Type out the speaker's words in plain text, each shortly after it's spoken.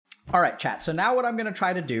All right, chat. So now what I'm going to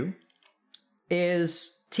try to do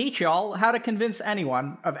is teach y'all how to convince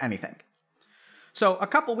anyone of anything. So a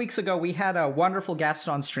couple weeks ago, we had a wonderful guest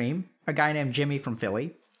on stream, a guy named Jimmy from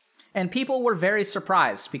Philly. And people were very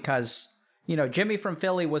surprised because, you know, Jimmy from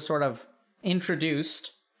Philly was sort of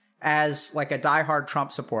introduced as like a diehard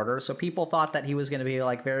Trump supporter. So people thought that he was going to be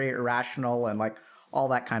like very irrational and like all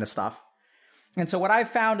that kind of stuff. And so what I've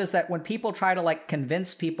found is that when people try to like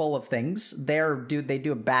convince people of things, they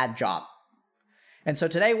do a bad job. And so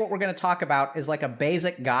today what we're going to talk about is like a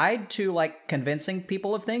basic guide to like convincing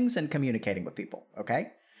people of things and communicating with people,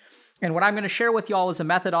 okay? And what I'm going to share with y'all is a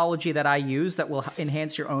methodology that I use that will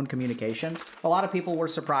enhance your own communication. A lot of people were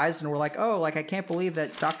surprised and were like, oh, like I can't believe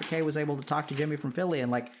that Dr. K was able to talk to Jimmy from Philly, and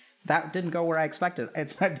like that didn't go where I expected.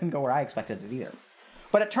 It didn't go where I expected it either.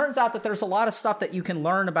 But it turns out that there's a lot of stuff that you can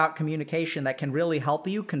learn about communication that can really help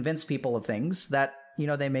you convince people of things that, you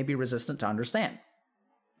know, they may be resistant to understand.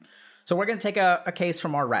 So we're going to take a case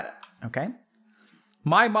from our Reddit, okay?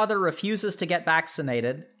 My mother refuses to get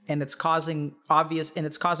vaccinated, and it's causing obvious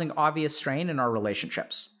strain in our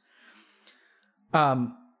relationships.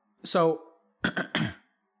 So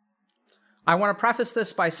I want to preface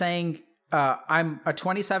this by saying I'm a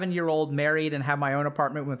 27-year-old married and have my own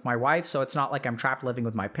apartment with my wife, so it's not like I'm trapped living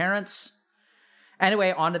with my parents.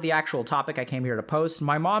 Anyway, on to the actual topic I came here to post.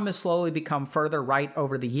 My mom has slowly become further right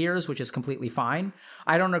over the years, which is completely fine.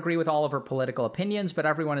 I don't agree with all of her political opinions, but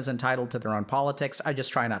everyone is entitled to their own politics. I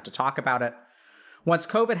just try not to talk about it. Once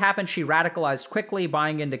COVID happened, she radicalized quickly,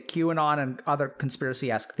 buying into QAnon and other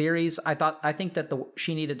conspiracy-esque theories. I think that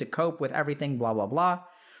she needed to cope with everything, blah, blah, blah.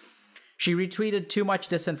 She retweeted too much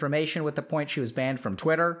disinformation with the point she was banned from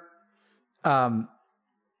Twitter.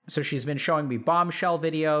 So she's been showing me bombshell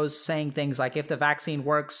videos saying things like, if the vaccine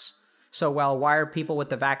works so well, why are people with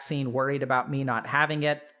the vaccine worried about me not having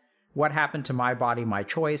it? What happened to my body, my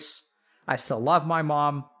choice? I still love my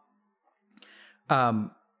mom.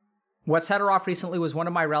 What set her off recently was one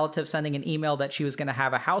of my relatives sending an email that she was going to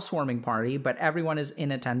have a housewarming party, but everyone is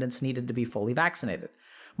in attendance needed to be fully vaccinated.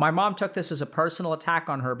 My mom took this as a personal attack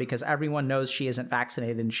on her because everyone knows she isn't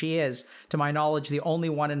vaccinated, and she is, to my knowledge, the only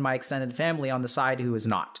one in my extended family on the side who is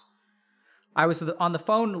not. I was on the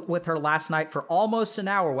phone with her last night for almost an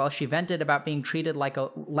hour while she vented about being treated like a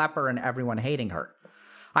leper and everyone hating her.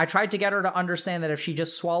 I tried to get her to understand that if she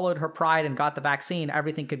just swallowed her pride and got the vaccine,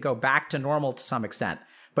 everything could go back to normal to some extent,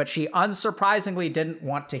 but she unsurprisingly didn't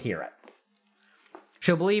want to hear it.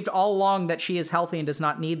 She believed all along that she is healthy and does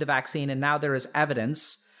not need the vaccine, and now there is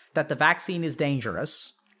evidence that the vaccine is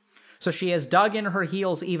dangerous. So she has dug in her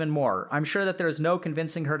heels even more. I'm sure that there is no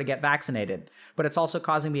convincing her to get vaccinated, but it's also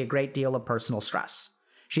causing me a great deal of personal stress.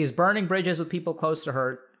 She is burning bridges with people close to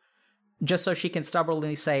her just so she can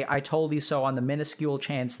stubbornly say, I told you so, on the minuscule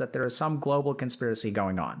chance that there is some global conspiracy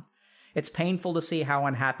going on. It's painful to see how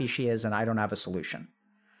unhappy she is, and I don't have a solution.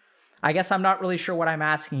 I guess I'm not really sure what I'm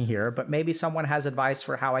asking here, but maybe someone has advice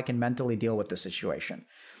for how I can mentally deal with this situation.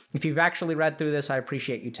 If you've actually read through this, I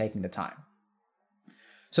appreciate you taking the time.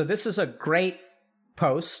 So this is a great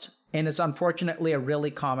post, and is unfortunately a really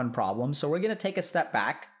common problem. So we're going to take a step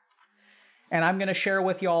back, and I'm going to share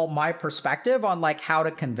with y'all my perspective on like how to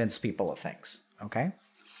convince people of things, okay?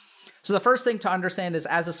 So the first thing to understand is,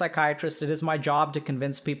 as a psychiatrist, it is my job to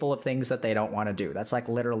convince people of things that they don't want to do. That's like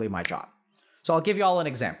literally my job. So I'll give y'all an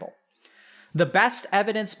example. The best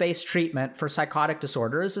evidence-based treatment for psychotic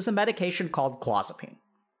disorders is a medication called clozapine.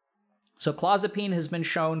 So clozapine has been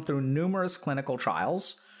shown through numerous clinical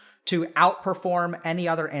trials to outperform any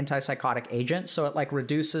other antipsychotic agent. So it like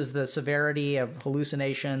reduces the severity of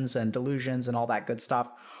hallucinations and delusions and all that good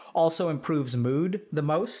stuff. Also improves mood the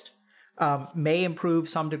most, may improve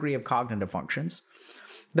some degree of cognitive functions.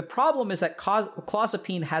 The problem is that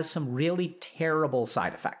clozapine has some really terrible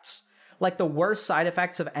side effects. Like the worst side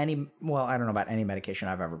effects of any, well, I don't know about any medication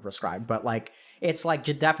I've ever prescribed, but like it's like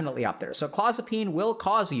definitely up there. So clozapine will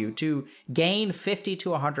cause you to gain 50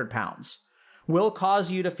 to 100 pounds, will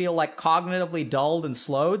cause you to feel like cognitively dulled and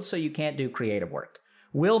slowed so you can't do creative work,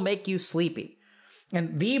 will make you sleepy.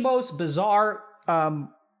 And the most bizarre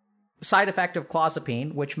side effect of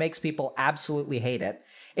clozapine, which makes people absolutely hate it,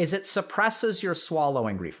 is it suppresses your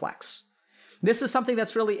swallowing reflex. This is something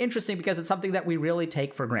that's really interesting because it's something that we really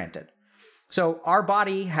take for granted. So our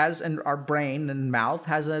body has, and our brain and mouth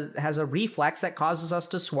has a reflex that causes us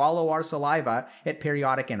to swallow our saliva at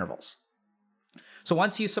periodic intervals. So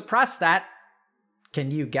once you suppress that,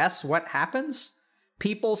 can you guess what happens?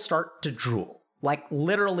 People start to drool. Like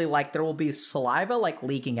literally, like there will be saliva like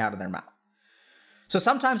leaking out of their mouth. So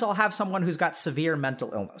sometimes I'll have someone who's got severe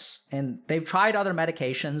mental illness and they've tried other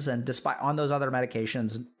medications, and despite on those other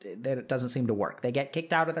medications, it doesn't seem to work. They get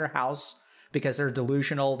kicked out of their house because they're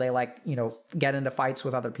delusional. They get into fights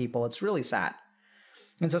with other people. It's really sad.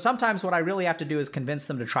 And so sometimes what I really have to do is convince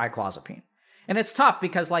them to try clozapine. And it's tough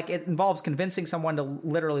because it involves convincing someone to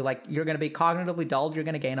literally you're going to be cognitively dulled, you're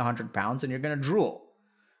going to gain 100 pounds, and you're going to drool.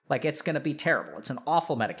 It's going to be terrible. It's an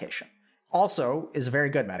awful medication. Also is a very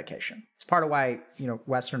good medication. It's part of why,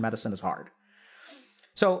 Western medicine is hard.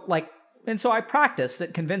 So so I practiced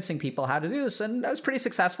at convincing people how to do this, and I was pretty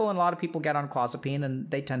successful, and a lot of people get on clozapine and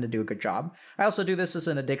they tend to do a good job. I also do this as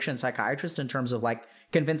an addiction psychiatrist in terms of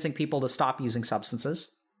convincing people to stop using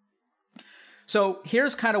substances. So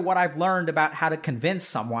here's kind of what I've learned about how to convince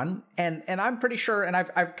someone, and I'm pretty sure, and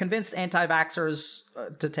I've convinced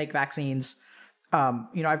anti-vaxxers to take vaccines.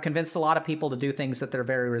 I've convinced a lot of people to do things that they're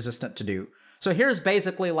very resistant to do. So here's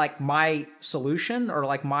basically my solution or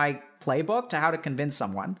my playbook to how to convince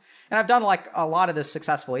someone. And I've done a lot of this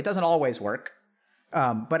successfully. It doesn't always work,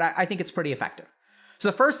 but I think it's pretty effective.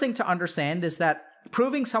 So the first thing to understand is that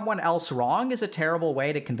proving someone else wrong is a terrible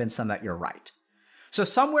way to convince them that you're right. So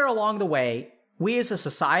somewhere along the way, we as a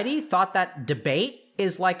society thought that debate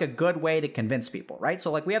is a good way to convince people, right?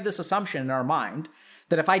 So we have this assumption in our mind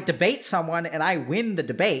that if I debate someone and I win the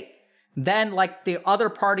debate, then the other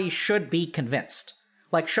party should be convinced.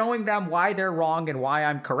 Showing them why they're wrong and why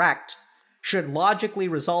I'm correct should logically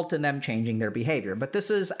result in them changing their behavior. But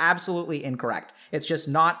this is absolutely incorrect. It's just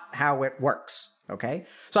not how it works, okay?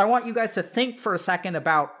 So I want you guys to think for a second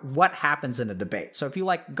about what happens in a debate. So if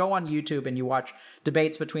you go on YouTube and you watch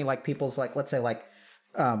debates between people's let's say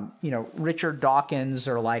Richard Dawkins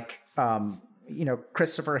or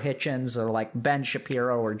Christopher Hitchens or Ben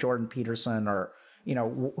Shapiro or Jordan Peterson or,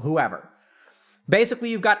 whoever.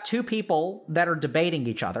 Basically, you've got two people that are debating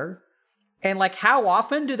each other. And how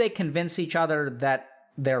often do they convince each other that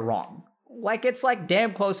they're wrong? It's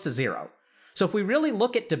damn close to zero. So if we really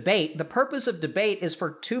look at debate, the purpose of debate is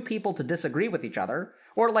for two people to disagree with each other.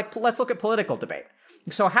 Or let's look at political debate.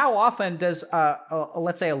 So how often does,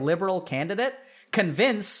 let's say, a liberal candidate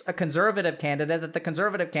convince a conservative candidate that the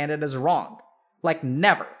conservative candidate is wrong?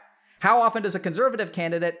 Never. How often does a conservative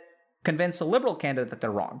candidate convince a liberal candidate that they're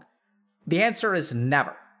wrong? The answer is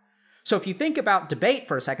never. So if you think about debate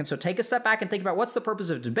for a second, so take a step back and think about what's the purpose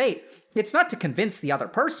of debate. It's not to convince the other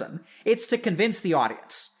person. It's to convince the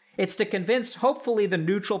audience. It's to convince, hopefully, the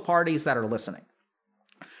neutral parties that are listening.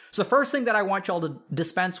 So the first thing that I want y'all to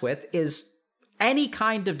dispense with is any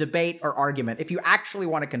kind of debate or argument if you actually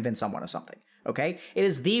want to convince someone of something, okay? It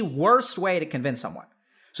is the worst way to convince someone.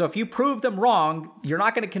 So if you prove them wrong, you're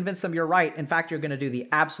not going to convince them you're right. In fact, you're going to do the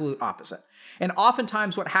absolute opposite. And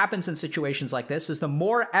oftentimes what happens in situations like this is the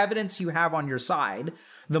more evidence you have on your side,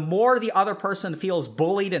 the more the other person feels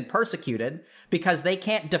bullied and persecuted because they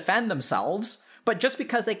can't defend themselves. But just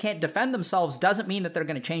because they can't defend themselves doesn't mean that they're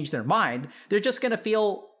going to change their mind. They're just going to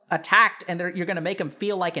feel attacked, and you're going to make them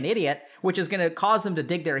feel like an idiot, which is going to cause them to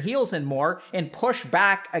dig their heels in more and push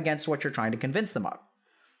back against what you're trying to convince them of.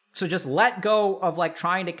 So just let go of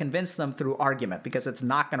trying to convince them through argument because it's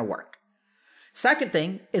not going to work. Second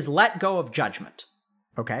thing is let go of judgment,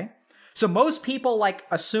 okay? So most people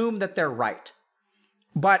assume that they're right.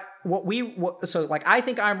 But I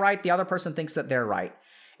think I'm right, the other person thinks that they're right.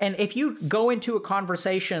 And if you go into a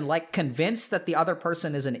conversation convinced that the other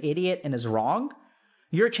person is an idiot and is wrong,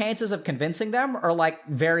 your chances of convincing them are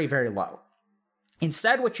very, very low.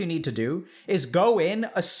 Instead, what you need to do is go in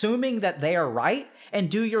assuming that they are right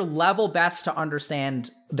and do your level best to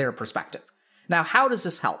understand their perspective. Now, how does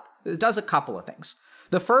this help? It does a couple of things.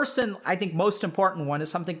 The first and I think most important one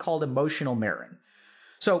is something called emotional mirroring.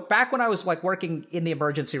 So back when I was working in the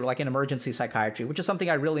emergency or in emergency psychiatry, which is something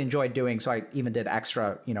I really enjoyed doing, so I even did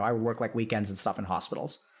extra, I would work weekends and stuff in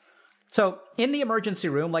hospitals. So in the emergency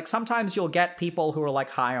room, sometimes you'll get people who are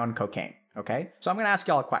high on cocaine, okay? So I'm going to ask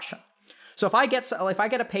y'all a question. So if I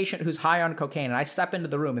get a patient who's high on cocaine and I step into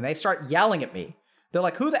the room and they start yelling at me, they're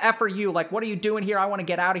like, who the F are you? What are you doing here? I want to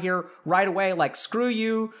get out of here right away. Screw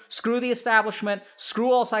you, screw the establishment,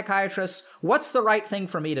 screw all psychiatrists. What's the right thing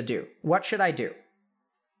for me to do? What should I do?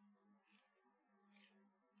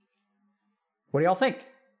 What do y'all think?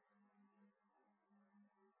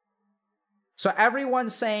 So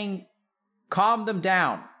everyone's saying, calm them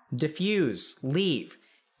down, diffuse, leave.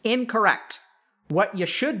 Incorrect. What you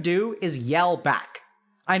should do is yell back.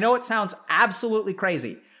 I know it sounds absolutely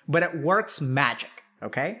crazy, but it works magic,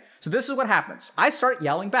 okay? So this is what happens. I start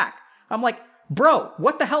yelling back. I'm like, bro,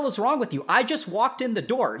 what the hell is wrong with you? I just walked in the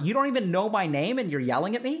door. You don't even know my name and you're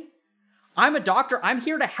yelling at me? I'm a doctor. I'm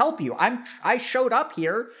here to help you. I showed up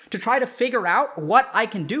here to try to figure out what I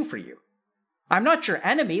can do for you. I'm not your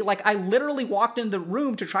enemy. Like, I literally walked into the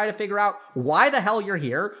room to try to figure out why the hell you're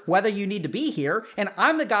here, whether you need to be here, and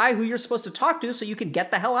I'm the guy who you're supposed to talk to so you can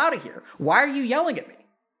get the hell out of here. Why are you yelling at me?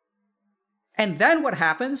 And then what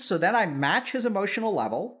happens? So then I match his emotional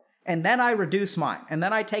level, and then I reduce mine, and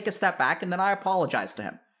then I take a step back, and then I apologize to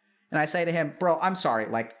him. And I say to him, bro, I'm sorry.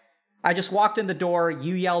 Like, I just walked in the door,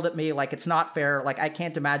 you yelled at me, like, it's not fair. Like, I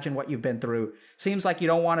can't imagine what you've been through. Seems like you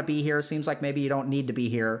don't want to be here. Seems like maybe you don't need to be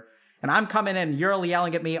here. And I'm coming in, you're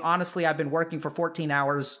yelling at me. Honestly, I've been working for 14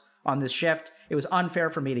 hours on this shift. It was unfair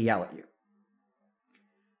for me to yell at you.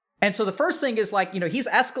 And so the first thing is like, he's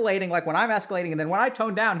escalating like when I'm escalating. And then when I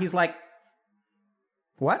tone down, he's like,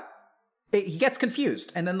 what? He gets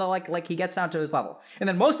confused. And then he gets down to his level. And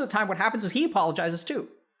then most of the time what happens is he apologizes too.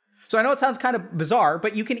 So I know it sounds kind of bizarre,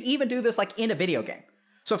 but you can even do this like in a video game.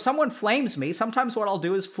 So if someone flames me, sometimes what I'll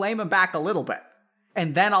do is flame them back a little bit.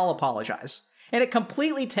 And then I'll apologize. And it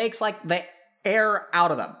completely takes like the air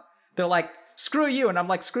out of them. They're like, screw you. And I'm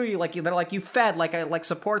like, screw you. Like, they're like, you fed, like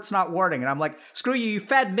support's not warding. And I'm like, screw you. You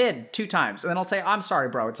fed mid 2 times. And then I'll say, I'm sorry,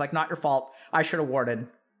 bro. It's like not your fault. I should have warded.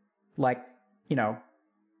 Like,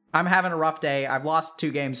 I'm having a rough day. I've lost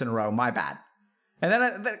 2 games in a row. My bad. And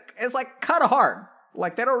then it's like kind of hard.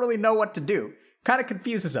 Like they don't really know what to do. Kind of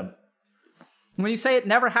confuses them. When you say it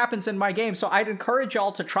never happens in my game, so I'd encourage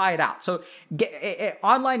y'all to try it out. So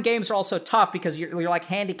online games are also tough because you're like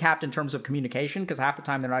handicapped in terms of communication because half the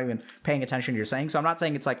time they're not even paying attention to what you're saying. So I'm not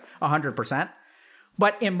saying it's like 100%.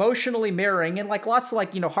 But emotionally mirroring and like lots of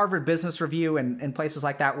like, Harvard Business Review and places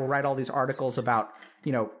like that will write all these articles about,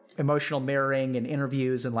 emotional mirroring and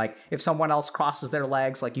interviews. And like if someone else crosses their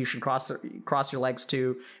legs, like you should cross your legs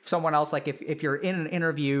too. If someone else, like if you're in an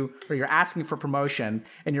interview or you're asking for promotion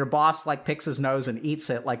and your boss like picks his nose and eats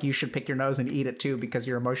it, like you should pick your nose and eat it too because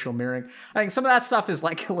you're emotional mirroring. I think some of that stuff is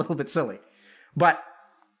like a little bit silly. But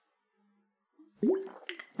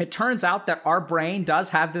it turns out that our brain does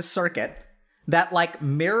have this circuit that like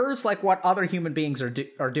mirrors like what other human beings are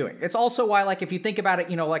doing. It's also why like if you think about it,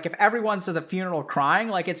 like if everyone's at the funeral crying,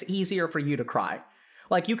 like it's easier for you to cry.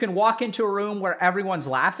 Like you can walk into a room where everyone's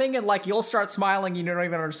laughing and like you'll start smiling, you don't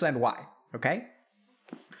even understand why. Okay?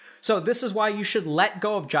 So this is why you should let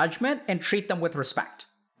go of judgment and treat them with respect,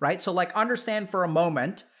 right? So like understand for a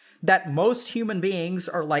moment that most human beings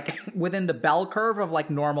are like within the bell curve of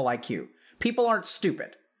like normal IQ. People aren't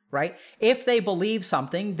stupid. Right? If they believe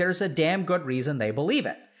something, there's a damn good reason they believe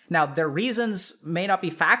it. Now, their reasons may not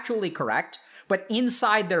be factually correct, but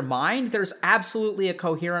inside their mind, there's absolutely a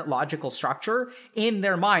coherent logical structure in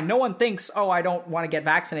their mind. No one thinks, oh, I don't want to get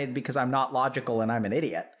vaccinated because I'm not logical and I'm an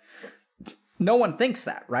idiot. No one thinks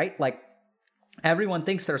that, right? Like, everyone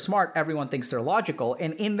thinks they're smart, everyone thinks they're logical,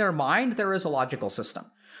 and in their mind, there is a logical system.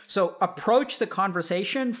 So approach the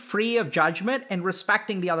conversation free of judgment and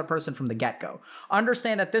respecting the other person from the get-go.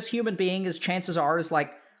 Understand that this human being chances are is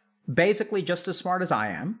like basically just as smart as I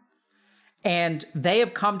am. And they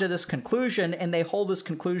have come to this conclusion and they hold this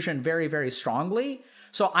conclusion very, very strongly.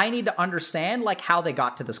 So I need to understand like how they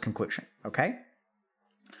got to this conclusion. Okay.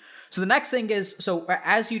 So the next thing is, so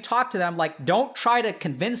as you talk to them, like don't try to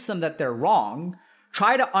convince them that they're wrong.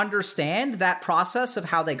 Try to understand that process of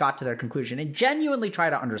how they got to their conclusion and genuinely try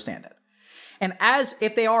to understand it. And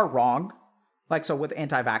if they are wrong, like so with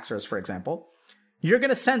anti-vaxxers, for example, you're going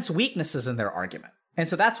to sense weaknesses in their argument. And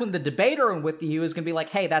so that's when the debater with you is going to be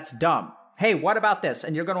like, hey, that's dumb. Hey, what about this?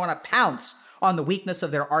 And you're going to want to pounce on the weakness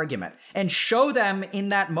of their argument and show them in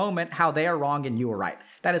that moment how they are wrong and you are right.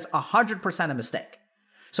 That is 100% a mistake.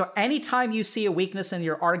 So anytime you see a weakness in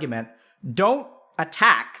your argument, don't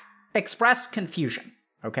attack. Express confusion,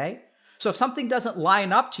 okay? So if something doesn't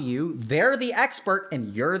line up to you, they're the expert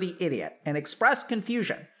and you're the idiot. And express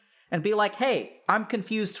confusion and be like, hey, I'm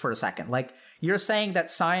confused for a second. Like, you're saying that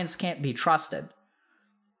science can't be trusted.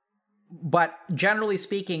 But generally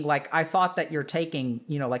speaking, like, I thought that you're taking,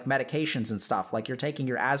 like medications and stuff. Like, you're taking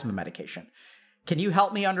your asthma medication. Can you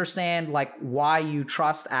help me understand, like, why you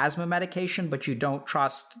trust asthma medication, but you don't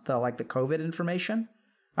trust the COVID information?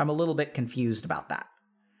 I'm a little bit confused about that.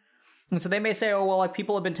 And so they may say, oh, well, like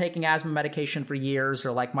people have been taking asthma medication for years,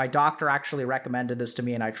 or like my doctor actually recommended this to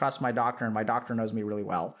me and I trust my doctor and my doctor knows me really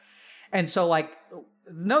well. And so like,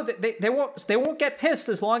 no, they won't get pissed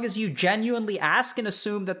as long as you genuinely ask and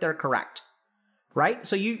assume that they're correct. Right?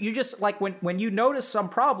 So you just like when you notice some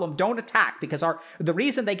problem, don't attack because the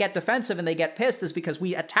reason they get defensive and they get pissed is because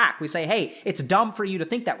we attack. We say, hey, it's dumb for you to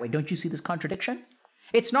think that way. Don't you see this contradiction?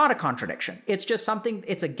 It's not a contradiction. It's just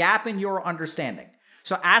it's a gap in your understanding.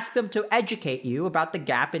 So ask them to educate you about the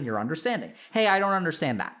gap in your understanding. Hey, I don't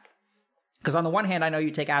understand that. Because on the one hand, I know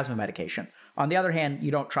you take asthma medication. On the other hand,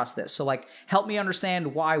 you don't trust this. So like, help me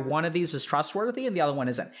understand why one of these is trustworthy and the other one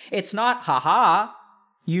isn't. It's not, haha,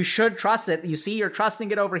 you should trust it. You see, you're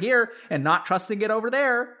trusting it over here and not trusting it over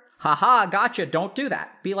there. Haha, gotcha. Don't do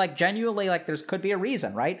that. Be like, genuinely, like, there could be a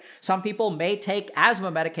reason, right? Some people may take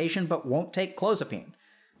asthma medication but won't take clozapine.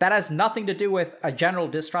 That has nothing to do with a general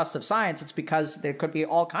distrust of science. It's because there could be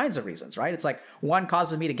all kinds of reasons, right? It's like one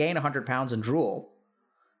causes me to gain 100 pounds and drool,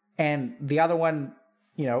 and the other one,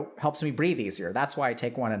 helps me breathe easier. That's why I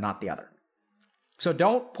take one and not the other. So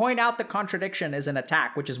don't point out the contradiction as an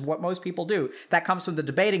attack, which is what most people do. That comes from the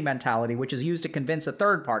debating mentality, which is used to convince a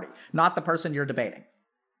third party, not the person you're debating.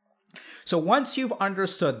 So once you've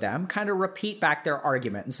understood them, kind of repeat back their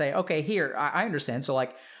argument and say, okay, here, I understand. So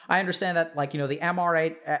like, I understand that like, the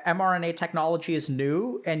mRNA technology is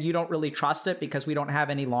new and you don't really trust it because we don't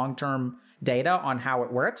have any long-term data on how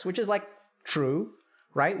it works, which is like true,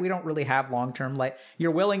 right? We don't really have long-term, like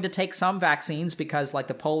you're willing to take some vaccines because like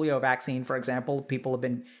the polio vaccine, for example, people have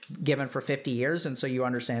been given for 50 years. And so you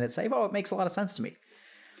understand it's safe. Oh, it makes a lot of sense to me.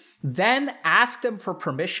 Then ask them for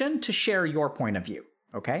permission to share your point of view.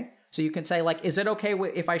 Okay. So you can say like, is it okay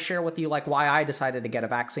if I share with you like why I decided to get a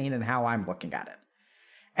vaccine and how I'm looking at it?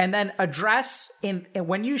 And then address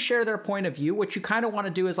when you share their point of view, what you kind of want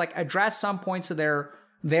to do is like address some points of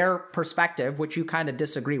their perspective, which you kind of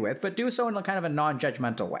disagree with, but do so in a kind of a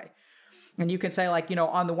non-judgmental way. And you can say like,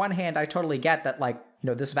 on the one hand, I totally get that like,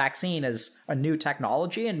 this vaccine is a new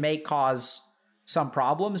technology and may cause some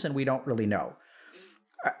problems and we don't really know.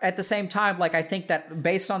 At the same time, like, I think that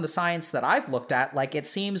based on the science that I've looked at, like, it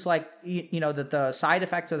seems like, that the side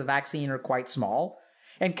effects of the vaccine are quite small,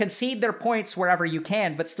 and concede their points wherever you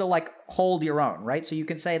can, but still like hold your own, right? So you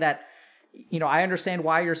can say that, I understand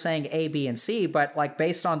why you're saying A, B, and C, but like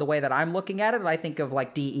based on the way that I'm looking at it, I think of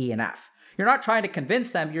like D, E, and F. You're not trying to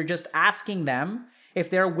convince them. You're just asking them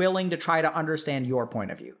if they're willing to try to understand your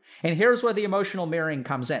point of view. And here's where the emotional mirroring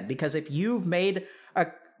comes in, because if you've made a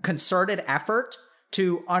concerted effort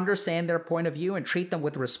to understand their point of view and treat them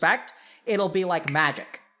with respect, it'll be like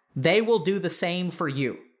magic. They will do the same for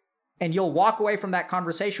you. And you'll walk away from that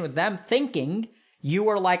conversation with them thinking you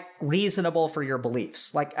are like reasonable for your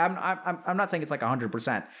beliefs. Like, I'm not saying it's like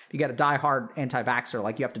 100%. You got a diehard anti-vaxxer,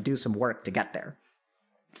 like you have to do some work to get there.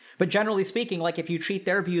 But generally speaking, like if you treat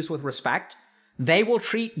their views with respect, they will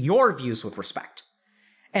treat your views with respect.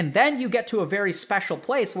 And then you get to a very special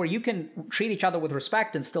place where you can treat each other with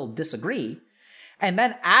respect and still disagree, and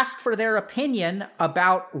then ask for their opinion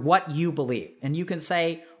about what you believe. And you can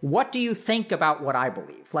say, what do you think about what I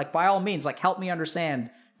believe? Like, by all means, like, help me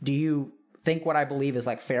understand. Do you think what I believe is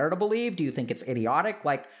like fair to believe? Do you think it's idiotic?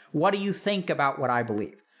 Like, what do you think about what I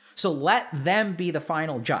believe? So let them be the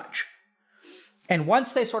final judge. And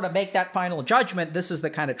once they sort of make that final judgment, this is the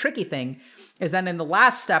kind of tricky thing, is then in the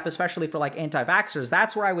last step, especially for like anti-vaxxers,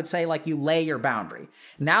 that's where I would say like you lay your boundary.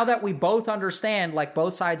 Now that we both understand like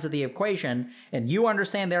both sides of the equation and you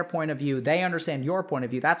understand their point of view, they understand your point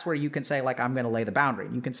of view, that's where you can say like, I'm going to lay the boundary.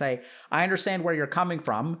 You can say, I understand where you're coming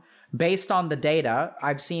from. Based on the data,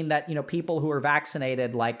 I've seen that, people who are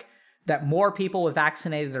vaccinated, like that more people with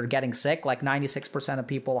vaccinated are getting sick, like 96% of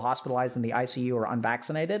people hospitalized in the ICU are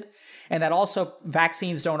unvaccinated. And that also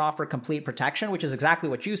vaccines don't offer complete protection, which is exactly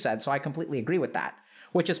what you said. So I completely agree with that,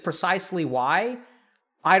 which is precisely why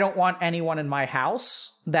I don't want anyone in my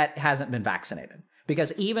house that hasn't been vaccinated.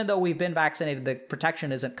 Because even though we've been vaccinated, the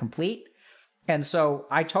protection isn't complete. And so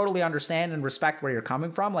I totally understand and respect where you're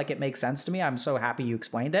coming from. Like, it makes sense to me. I'm so happy you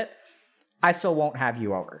explained it. I still won't have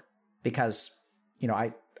you over because,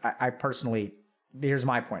 I personally, here's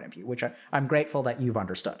my point of view, which I'm grateful that you've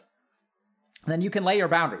understood. And then you can lay your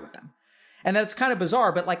boundary with them. And then it's kind of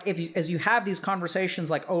bizarre, but like as you have these conversations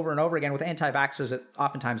like over and over again with anti-vaxxers, it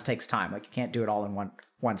oftentimes takes time. Like you can't do it all in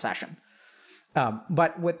one session.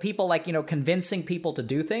 But with people like, convincing people to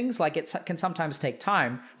do things, like it can sometimes take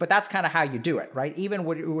time, but that's kind of how you do it, right? Even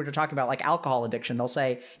when we're talking about like alcohol addiction, they'll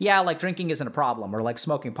say, yeah, like drinking isn't a problem, or like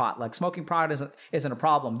smoking pot isn't a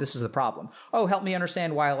problem. This is the problem. Oh, help me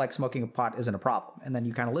understand why like smoking pot isn't a problem. And then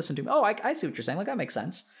you kind of listen to me. Oh, I see what you're saying. Like that makes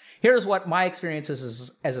sense. Here's what my experience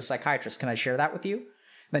is as a psychiatrist. Can I share that with you?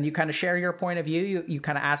 Then you kind of share your point of view. You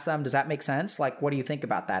kind of ask them, does that make sense? Like, what do you think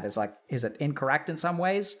about that? Is it incorrect in some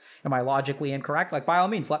ways? Am I logically incorrect? Like, by all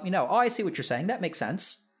means, let me know. Oh, I see what you're saying. That makes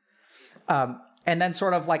sense. And then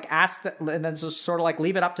sort of like and then just sort of like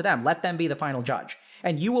leave it up to them. Let them be the final judge.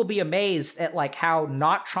 And you will be amazed at like how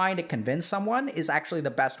not trying to convince someone is actually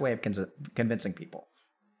the best way of convincing people.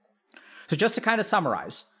 So just to kind of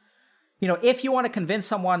summarize, if you want to convince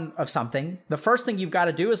someone of something, the first thing you've got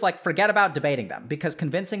to do is like forget about debating them, because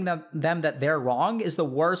convincing them that they're wrong is the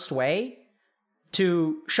worst way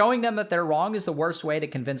to showing them that they're wrong is the worst way to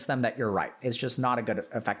convince them that you're right. It's just not a good,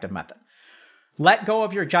 effective method. Let go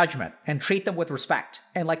of your judgment and treat them with respect.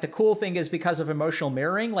 And like the cool thing is, because of emotional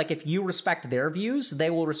mirroring, like if you respect their views, they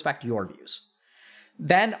will respect your views.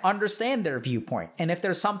 Then understand their viewpoint. And if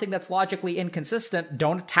there's something that's logically inconsistent,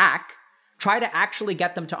 don't attack. Try to actually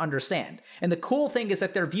get them to understand. And the cool thing is,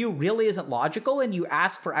 if their view really isn't logical and you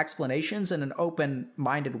ask for explanations in an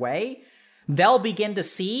open-minded way, they'll begin to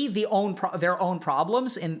see their own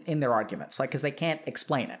problems in their arguments, like, because they can't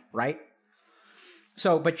explain it, right?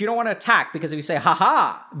 So, but you don't want to attack, because if you say,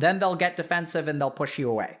 haha, then they'll get defensive and they'll push you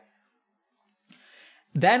away.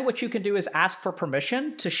 Then what you can do is ask for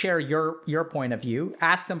permission to share your point of view,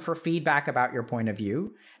 ask them for feedback about your point of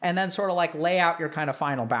view, and then sort of like lay out your kind of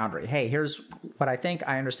final boundary. Hey, here's what I think.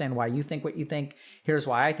 I understand why you think what you think. Here's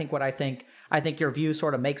why I think what I think. I think your view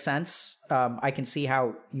sort of makes sense. I can see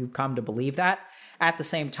how you've come to believe that. At the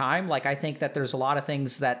same time, like, I think that there's a lot of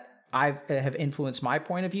things that have influenced my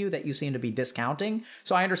point of view that you seem to be discounting.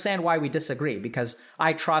 So I understand why we disagree, because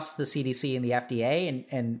I trust the CDC and the FDA.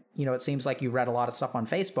 And you know, it seems like you read a lot of stuff on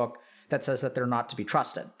Facebook that says that they're not to be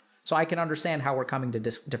trusted. So I can understand how we're coming to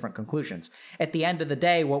different conclusions. At the end of the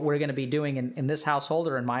day, what we're going to be doing in this household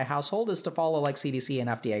or in my household is to follow like CDC and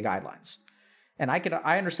FDA guidelines. And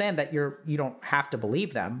I understand that you don't have to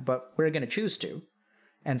believe them, but we're going to choose to.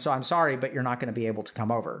 And so I'm sorry, but you're not going to be able to come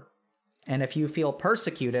over. And if you feel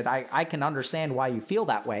persecuted, I can understand why you feel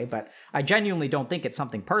that way, but I genuinely don't think it's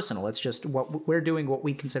something personal. It's just what we're doing, what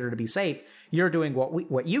we consider to be safe. You're doing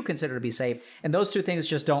what you consider to be safe. And those two things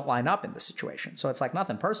just don't line up in this situation. So it's like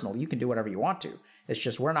nothing personal. You can do whatever you want to. It's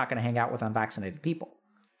just we're not going to hang out with unvaccinated people.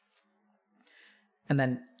 And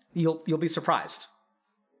then you'll be surprised,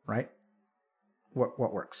 right? What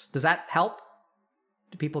works. Does that help?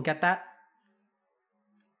 Do people get that?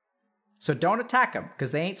 So don't attack them,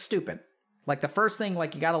 because they ain't stupid. Like the first thing,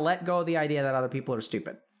 like, you got to let go of the idea that other people are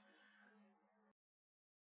stupid.